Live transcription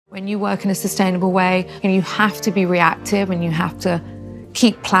When you work in a sustainable way, you have to be reactive and you have to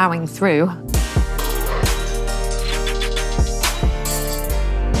keep plowing through.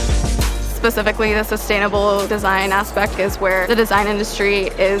 Specifically, the sustainable design aspect is where the design industry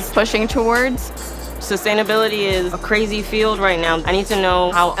is pushing towards. Sustainability is a crazy field right now. I need to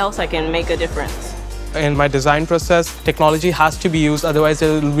know how else I can make a difference. In my design process, technology has to be used, otherwise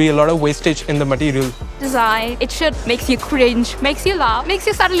there will be a lot of wastage in the material. Design, it should make you cringe, makes you laugh, makes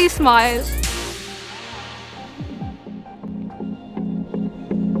you suddenly smile.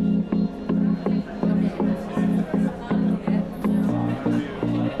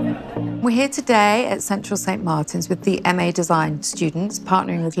 We're here today at Central St. Martin's with the MA Design students,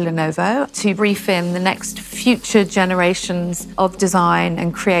 partnering with Lenovo to brief in the next future generations of design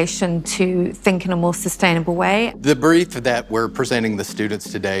and creation to think in a more sustainable way. The brief that we're presenting the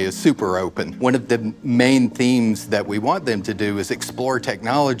students today is super open. One of the main themes that we want them to do is explore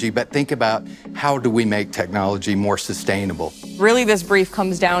technology, but think about how do we make technology more sustainable. Really, this brief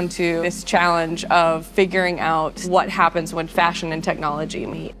comes down to this challenge of figuring out what happens when fashion and technology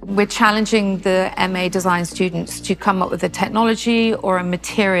meet. We're challenging the MA Design students to come up with a technology or a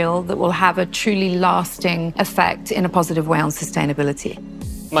material that will have a truly lasting effect in a positive way on sustainability.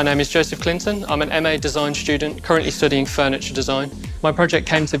 My name is Joseph Clinton. I'm an MA Design student, currently studying furniture design. My project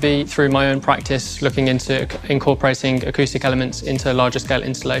came to be through my own practice, looking into incorporating acoustic elements into larger scale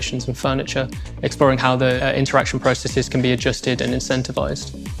installations and furniture, exploring how the interaction processes can be adjusted and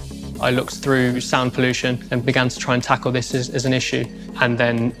incentivized. I looked through sound pollution and began to try and tackle this as an issue, and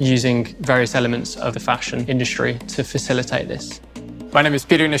then using various elements of the fashion industry to facilitate this. My name is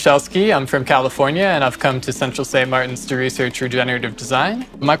Peter Nasielski. I'm from California, and I've come to Central St. Martin's to research regenerative design.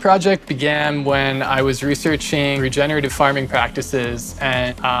 My project began when I was researching regenerative farming practices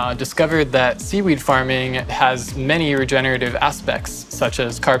and discovered that seaweed farming has many regenerative aspects, such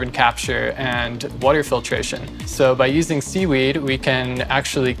as carbon capture and water filtration. So by using seaweed, we can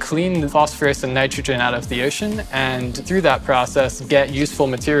actually clean the phosphorus and nitrogen out of the ocean, and through that process, get useful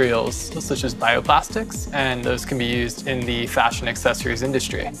materials, such as bioplastics, and those can be used in the fashion accessories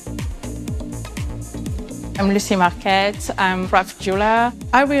industry. I'm Lucy Marquette, I'm a craft jeweler.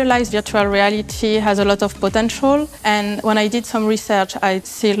 I realized virtual reality has a lot of potential, and when I did some research, I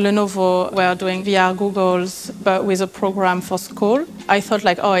see Lenovo were doing VR goggles, but with a program for school. I thought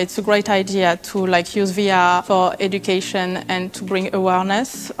oh, it's a great idea to use VR for education and to bring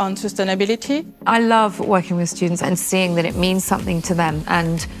awareness on sustainability. I love working with students and seeing that it means something to them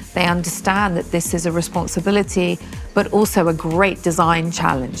and they understand that this is a responsibility, but also a great design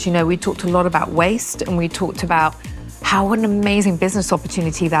challenge. We talked a lot about waste and we talked about what an amazing business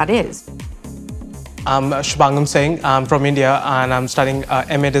opportunity that is. I'm Shubhangam Singh. I'm from India and I'm studying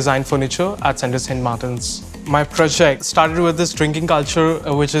MA Design Furniture at Central St. Martin's. My project started with this drinking culture,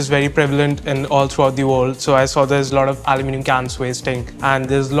 which is very prevalent all throughout the world. So I saw there's a lot of aluminum cans wasting and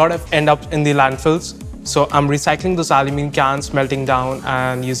there's a lot of end up in the landfills. So I'm recycling those aluminum cans, melting down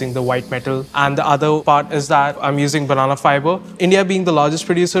and using the white metal. And the other part is that I'm using banana fiber. India being the largest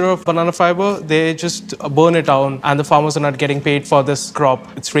producer of banana fiber, they just burn it down and the farmers are not getting paid for this crop.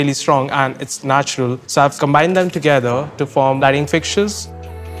 It's really strong and it's natural. So I've combined them together to form lighting fixtures.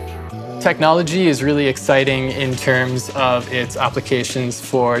 Technology is really exciting in terms of its applications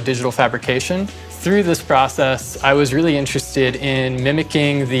for digital fabrication. Through this process, I was really interested in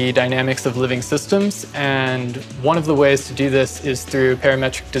mimicking the dynamics of living systems, and one of the ways to do this is through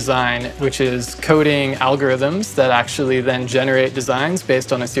parametric design, which is coding algorithms that actually then generate designs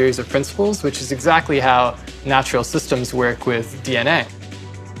based on a series of principles, which is exactly how natural systems work with DNA.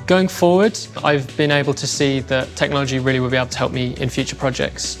 Going forward, I've been able to see that technology really will be able to help me in future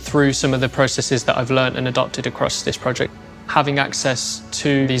projects through some of the processes that I've learned and adopted across this project. Having access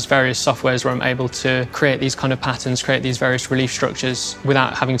to these various softwares where I'm able to create these kind of patterns, create these various relief structures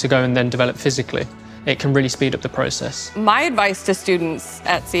without having to go and then develop physically, it can really speed up the process. My advice to students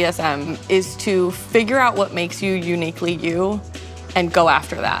at CSM is to figure out what makes you uniquely you and go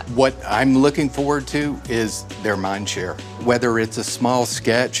after that. What I'm looking forward to is their mind share, whether it's a small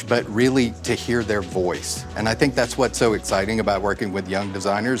sketch, but really to hear their voice. And I think that's what's so exciting about working with young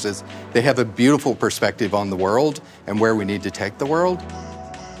designers is they have a beautiful perspective on the world and where we need to take the world.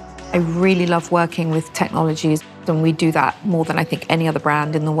 I really love working with technologies, and we do that more than I think any other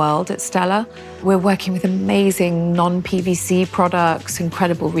brand in the world at Stella. We're working with amazing non-PVC products,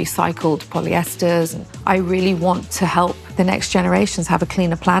 incredible recycled polyesters, and I really want to help the next generations have a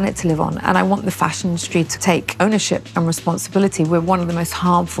cleaner planet to live on, and I want the fashion industry to take ownership and responsibility. We're one of the most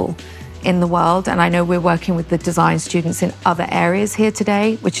harmful in the world, and I know we're working with the design students in other areas here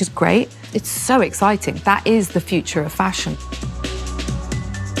today, which is great. It's so exciting. That is the future of fashion.